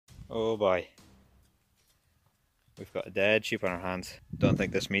Oh boy. We've got a dead sheep on our hands. Don't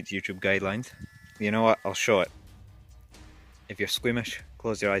think this meets YouTube guidelines. You know what? I'll show it. If you're squeamish,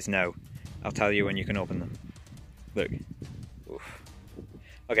 close your eyes now. I'll tell you when you can open them. Look. Oof.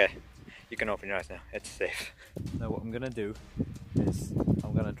 Okay, you can open your eyes now. It's safe. Now what I'm gonna do is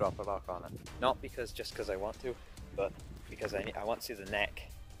I'm gonna drop a lock on it. Not just because I want to, but because I want to see the neck.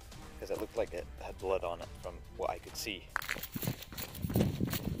 Because it looked like it had blood on it from what I could see.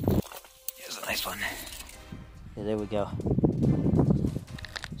 Here's a nice one. Yeah, there we go.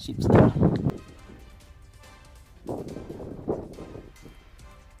 Sheep's there.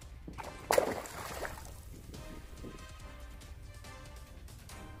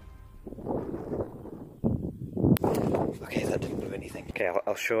 Okay, that didn't do anything. Okay,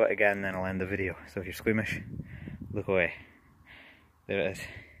 I'll show it again, then I'll end the video. So if you're squeamish, look away. There it is.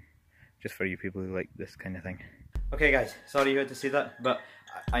 Just for you people who like this kind of thing. Okay guys, sorry you had to see that, but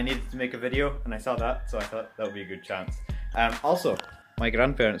I needed to make a video and I saw that, so I thought that would be a good chance. Also, my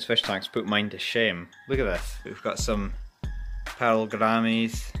grandparents' fish tanks put mine to shame. Look at this. We've got some pearl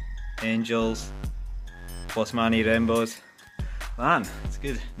grammies, angels, Bosmani rainbows. Man, it's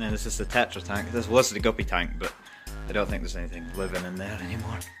good. And then this is the tetra tank. This was the guppy tank, but I don't think there's anything living in there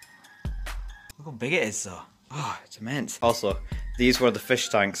anymore. Look how big it is though. Oh, it's immense. Also, these were the fish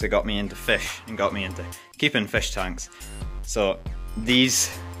tanks that got me into fish and got me into keeping fish tanks. So these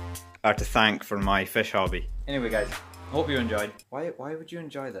are to thank for my fish hobby. Anyway guys, hope you enjoyed. Why would you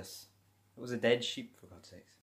enjoy this? It was a dead sheep, for God's sakes.